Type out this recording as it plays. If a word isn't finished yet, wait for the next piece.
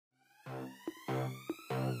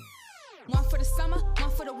One for the summer, one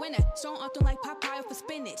for the winter. Strong often like Popeye for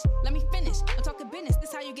spinach. Let me finish. I'm talking business.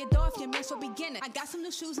 This how you get off your man so beginner. I got some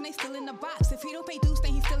new shoes and they still in the box. If he don't pay dues,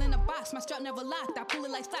 then he's still in the box. My strap never locked. I pull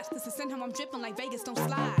it like slaps. Cause it's in him I'm dripping like Vegas. Don't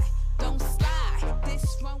slide. Don't slide. This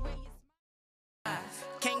runway is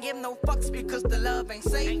Can't give no fucks because the love ain't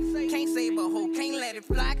safe. Can't save a hoe, can't let it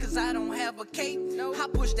fly cause I don't have a cape. I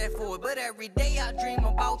push that forward, but every day I dream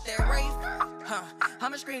about that race.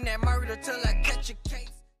 I'ma scream that murder till I catch a case.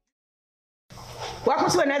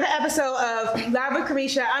 Welcome to another episode of Live with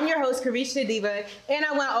Carisha. I'm your host, Carisha the Diva, and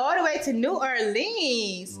I went all the way to New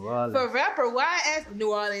Orleans for rapper YS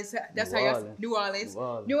New Orleans. That's how you New Orleans.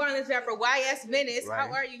 New Orleans rapper YS Menace. Right.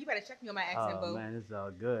 How are you? You better check me on my accent, boo. Man, it's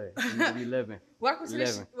all good. You know, we living. Welcome to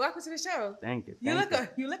the show. Thank you.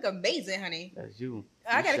 You look amazing, honey. That's you.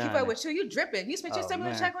 I gotta keep up with you. You dripping. You spent your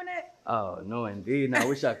stimulus check on that? Oh no, indeed. Now, I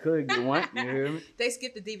wish I could get one. You hear me? They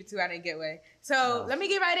skipped the Diva 2. I didn't get one. So let me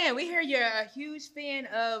get right in. We hear you're a huge fan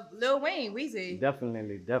of Lil Wayne, Weezy.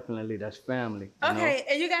 Definitely. That's family. Okay,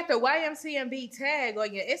 and you got the YMCMB tag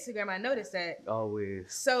on your Instagram. I noticed that.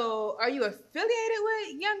 Always. So are you affiliated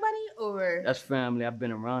with Young Money or? That's family. I've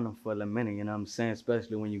been around them for a minute, you know what I'm saying?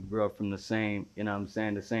 Especially when you grew up from the same, you know what I'm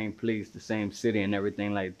saying, the same place, the same city and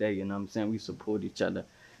everything like that, you know what I'm saying? We support each other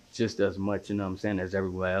just as much, you know what I'm saying, as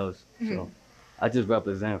everywhere else. Mm-hmm. So I just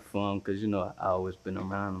represent for them because, you know, I always been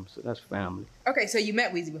around them. So that's family. Okay, so you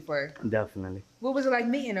met Weezy before? Definitely. What was it like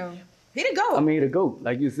meeting him? He the GOAT. I mean, he the GOAT.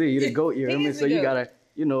 Like you see, he the GOAT, you hear me? So you goat. gotta,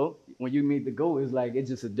 you know, when you meet the GOAT, it's like, it's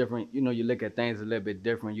just a different, you know, you look at things a little bit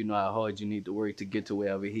different. You know how hard you need to work to get to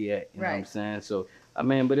wherever he at, you know what I'm saying? So, I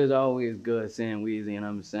mean, but it's always good seeing Weezy, you know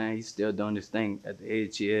what I'm saying? He's still doing this thing at the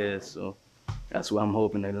age he is, so that's where I'm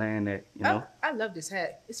hoping to land at, you know? I love this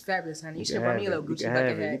hat. It's fabulous, honey. You should bring me a little Gucci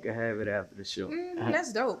bucket hat. You can have it after the show.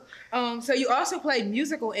 That's dope. So you also play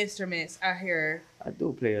musical instruments, I hear. I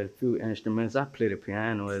do play a few instruments. I play the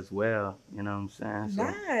piano as well, you know what I'm saying? So,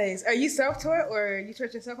 nice. Are you self-taught or you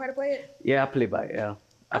taught yourself how to play it? Yeah, I play by ear.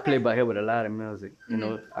 I play by ear with a lot of music. You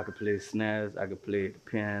know, I could play snares, I could play the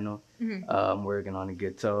piano. I'm working on the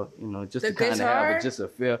guitar, you know, just to kind of have it, just a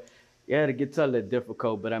feel. Yeah, the guitar a little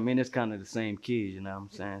difficult, but I mean, it's kind of the same keys, you know what I'm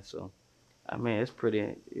saying? So, I mean, it's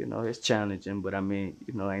pretty, you know, it's challenging, but I mean,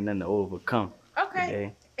 you know, ain't nothing to overcome. Okay.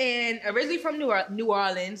 Today. And originally from New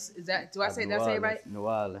Orleans, is that, do I say it right? New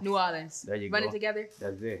Orleans. New Orleans. There you go. Run it together?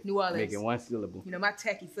 That's it. New Orleans. Make it one syllable. You know, my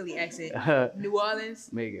tacky Philly accent. New Orleans.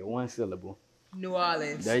 Make it one syllable. New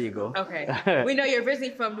Orleans. There you go. Okay. We know you're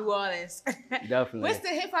originally from New Orleans. Definitely. What's the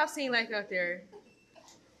hip hop scene like out there?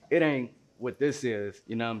 It ain't what this is,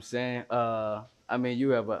 you know what I'm saying? I mean, you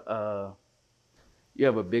have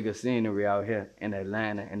a bigger scenery out here in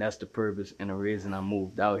Atlanta, and that's the purpose and the reason I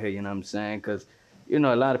moved out here, you know what I'm saying? Because, you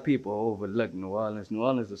know, a lot of people overlook New Orleans. New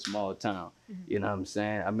Orleans is a small town, you know what I'm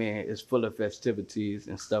saying? I mean, it's full of festivities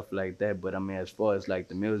and stuff like that, but I mean, as far as like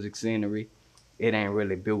the music scenery, it ain't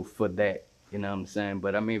really built for that, you know what I'm saying?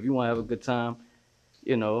 But I mean, if you want to have a good time,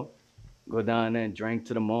 you know, go down there and drink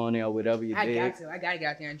to the morning or whatever you did. I gotta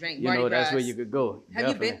get out there and drink. You know, that's where you could go. Have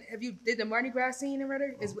you did the Mardi Gras scene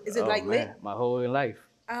already? Is it like lit? My whole life.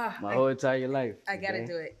 My whole entire life. I gotta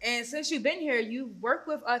do it. And since you've been here, you've worked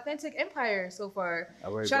with Authentic Empire so far.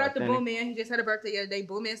 Shout out to Boom Man. He just had a birthday the other day.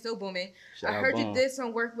 Boom Man still booming. I heard you did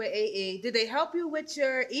some work with AA. Did they help you with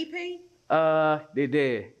your EP? They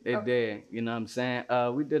did. They did. You know what I'm saying?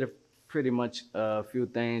 We did pretty much a few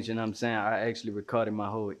things, you know what I'm saying? I actually recorded my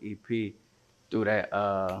whole EP through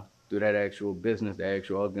that actual business, the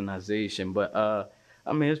actual organization. But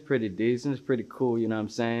I mean, it's pretty decent, it's pretty cool, you know what I'm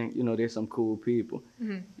saying? You know, there's some cool people.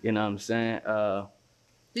 You know what I'm saying?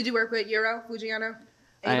 Did you work with Euro, Fujiano?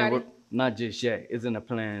 Not just yet. It's in the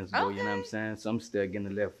plans, though, you know what I'm saying? So I'm still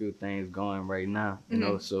getting a few things going right now, you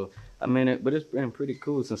know? So, I mean, but it's been pretty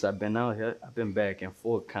cool since I've been out here. I've been back and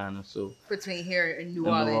forth kind of, so. Between here and New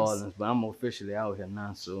Orleans. But I'm officially out here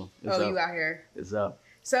now, so. You out here? It's up.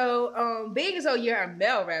 So, being as though you're a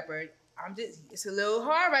male rapper, it's a little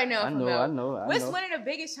hard right now. I know. What's one of the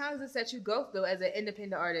biggest challenges that you go through as an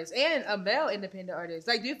independent artist and a male independent artist?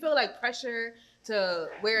 Like, do you feel like pressure to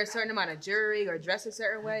wear a certain amount of jewelry or dress a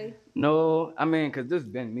certain way? No, I mean, because this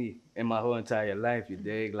has been me in my whole entire life, you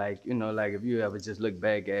dig? Like, you know, like if you ever just look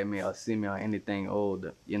back at me or see me on anything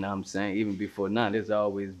older, you know what I'm saying? Even before now, this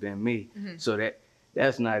always been me. So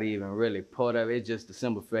that's not even really part of it. It's just the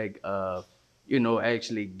simple fact of, you know,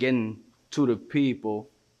 actually getting to the people,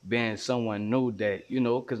 being someone new that, you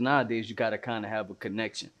know, because nowadays you got to kind of have a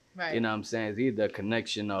connection. Right. You know what I'm saying? It's either a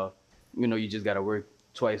connection or, you know, you just got to work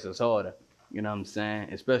twice as harder. You know what I'm saying?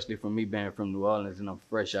 Especially for me being from New Orleans and I'm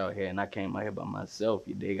fresh out here and I came out here by myself,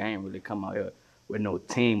 you dig? I ain't really come out here with no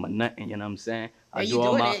team or nothing, you know what I'm saying? And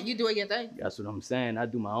you doing your thing. That's what I'm saying. I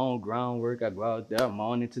do my own groundwork. I go out there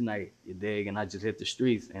morning to night, you dig? And I just hit the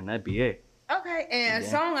streets, and that be it. Okay, and a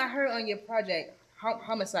song I heard on your project,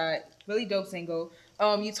 Homicide, really dope single.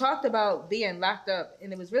 You talked about being locked up,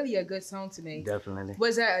 and it was really a good song to me. Definitely.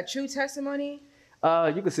 Was that a true testimony?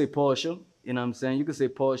 You could say partial, you know what I'm saying? You could say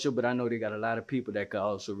partial, but I know they got a lot of people that could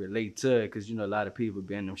also relate to it, because, you know, a lot of people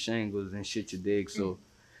be in them shingles and shit, you dig? So,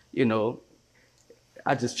 you know,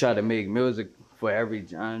 I just try to make music for every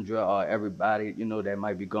genre or everybody, you know, that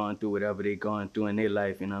might be going through whatever they going through in their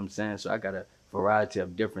life, you know what I'm saying? So I got a variety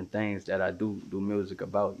of different things that I do music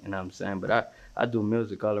about, you know what I'm saying? But I do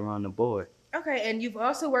music all around the board. Okay, and you've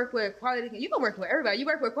also worked with Quality. You've been working with everybody. You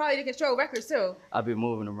work with Quality Control Records too. I've been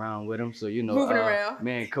moving around with him, so you know. Moving around.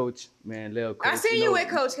 Man, Coach, man, Lil Coach. I seen you with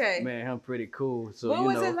Coach K. Man, him pretty cool. So what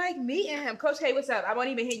was it like meeting him? Coach K, what's up? I won't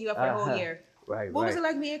even hit you up for the whole year. Right. What was it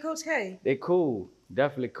like meeting Coach K? They cool.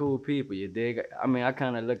 Definitely cool people, you dig? I mean, I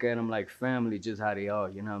kind of look at them like family, just how they are,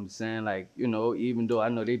 you know what I'm saying? Like, you know, even though I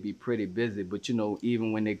know they be pretty busy, but, you know,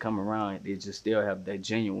 even when they come around, they just still have that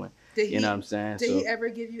genuine, you know what I'm saying? Did he ever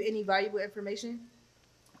give you any valuable information?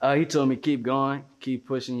 He told me keep going, keep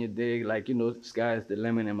pushing your dig. Like, you know, sky's the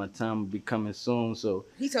limit and my time will be coming soon. So,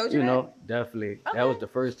 he told you that? You know, definitely. Okay. That was the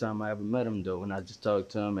first time I ever met him, though, when I just talked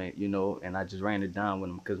to him and, you know, and I just ran it down with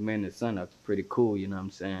him because me and his son are pretty cool, you know what I'm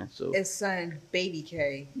saying? So his son, Baby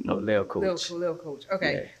K. No, Lil Coach. Lil Coach.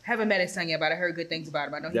 Okay. Yeah. Haven't met his son yet, but I heard good things about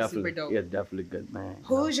him. I know he's super dope. Yeah, definitely good, man.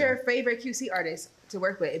 Who's your favorite QC artist to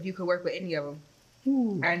work with, if you could work with any of them?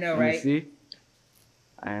 Ooh. I know, right? See?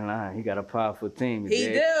 I ain't lying. He got a powerful team. He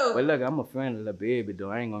dig? do. But look, I'm a fan of Lil Baby,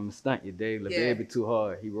 though. I ain't gonna stunt, you dig? Lil Baby too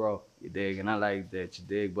hard. He raw, you dig? And I like that, you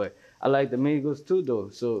dig? But I like the Migos too, though.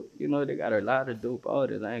 So, you know, they got a lot of dope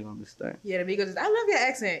artists. I ain't gonna stunt. Yeah, the Migos. I love your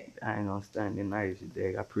accent. I ain't gonna stunt. They're nice, you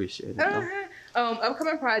dig? I appreciate it.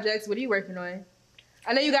 Upcoming projects, what are you working on?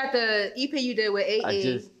 I know you got the EP you did with AA. Are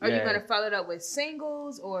you gonna follow it up with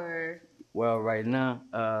singles or? Well, right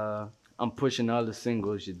now, I'm pushing all the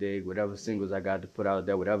singles, you dig? Whatever singles I got to put out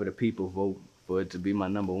there, whatever the people vote for it to be my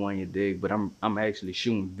 #1, you dig? But I'm actually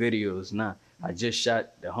shooting videos now. I just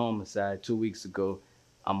shot the Homicide 2 weeks ago.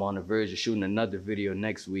 I'm on the verge of shooting another video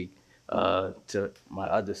next week to my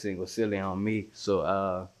other single, Silly on Me.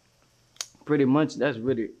 So pretty much that's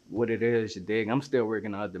really what it is, you dig? I'm still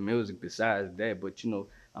working on other music besides that, but you know,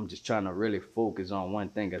 I'm just trying to really focus on one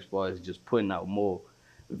thing as far as just putting out more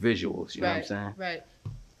visuals, you know what I'm saying? Right.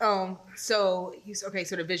 So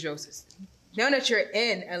the visuals. Now that you're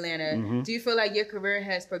in Atlanta, do you feel like your career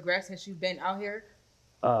has progressed since you've been out here?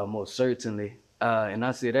 Most certainly. And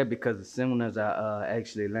I say that because as soon as I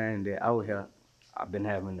actually landed out here, I've been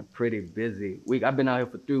having a pretty busy week. I've been out here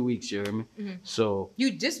for 3 weeks, you hear me? So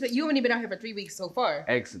you only been out here for 3 weeks so far.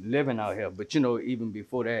 Living out here, but you know, even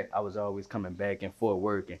before that, I was always coming back and forth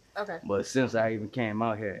working. Okay. But since I even came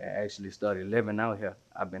out here and actually started living out here,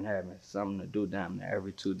 I've been having something to do down there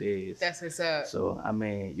every 2 days. That's what's up. So I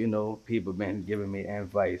mean, you know, people been giving me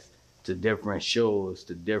advice to different shows,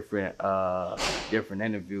 to different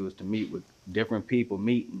interviews, to meet with different people,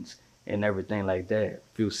 meetings and everything like that. A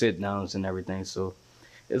few sit downs and everything. So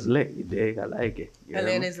it's lit, you dig? I like it.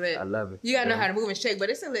 Atlanta's lit. I love it. You gotta know how to move and shake, but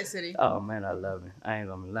it's a lit city. Oh man, I love it. I ain't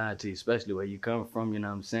gonna lie to you, especially where you come from, you know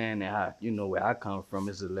what I'm saying? And how, you know, where I come from,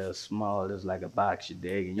 it's a little small, it's like a box, you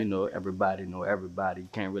dig? And you know, everybody know everybody. You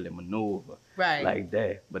can't really maneuver like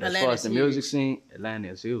that. But as far as the music scene, Atlanta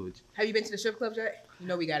is huge. Have you been to the strip clubs yet? You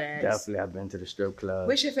know we gotta ask. Definitely, I've been to the strip club.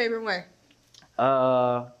 What's your favorite one?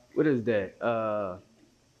 What is that?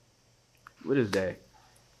 What is that?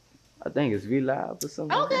 I think it's V Live or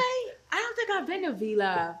something. Okay. I don't think I've been to V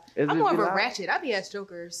Live. I'm more of a ratchet. I be at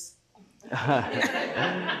Strokers.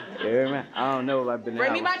 Yeah, man. I don't know if I've been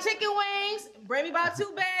Bring me my chicken wings. Bring me about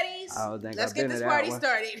 2 baddies. I don't think Let's get this party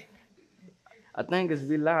started. I think it's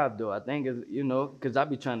V Live though. I think it's, you know, because I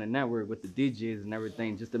be trying to network with the DJs and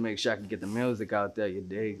everything just to make sure I can get the music out there, you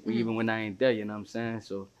dig? Even when I ain't there, you know what I'm saying?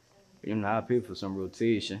 So, you know, I pay for some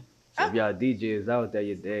rotation. So if y'all DJs out there,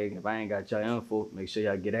 you dig. If I ain't got y'all info, make sure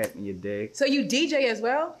y'all get at me, you dig. So you DJ as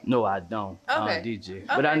well? No, I don't. Okay. I don't DJ.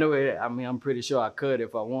 But I know it. I mean, I'm pretty sure I could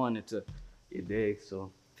if I wanted to, you dig. So.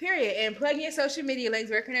 Period. And plug your social media links.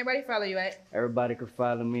 Where can everybody follow you at? Everybody can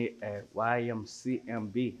follow me at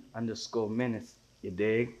YMCMB_Menace, you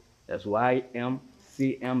dig. That's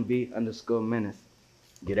YMCMB_Menace.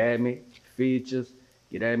 Get at me, features.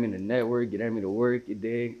 Get at me in the network. Get at me to work, you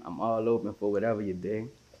dig. I'm all open for whatever you dig.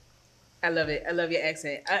 I love it. I love your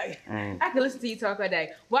accent. I can listen to you talk all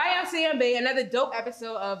day. YMCMB, another dope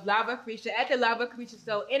episode of Lava Carisha at the Lava Carisha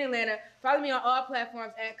Show in Atlanta. Follow me on all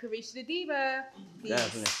platforms at Carisha the Diva. Peace.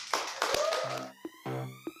 Definitely.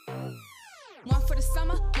 the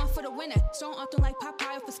summer, one for the winter. Strong often like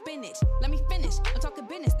Popeye for spinach. Let me finish. I'm talking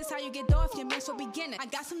business. This how you get off your man, so beginner. I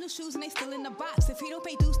got some new shoes and they still in the box. If he don't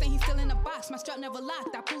pay dues, then he's still in the box. My strap never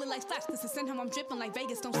locked. I pull it like flash. Cause to send him, I'm dripping like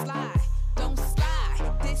Vegas. Don't slide. Don't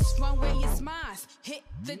slide. This runway is mine. Hit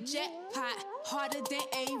the jackpot harder than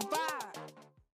A-Rod.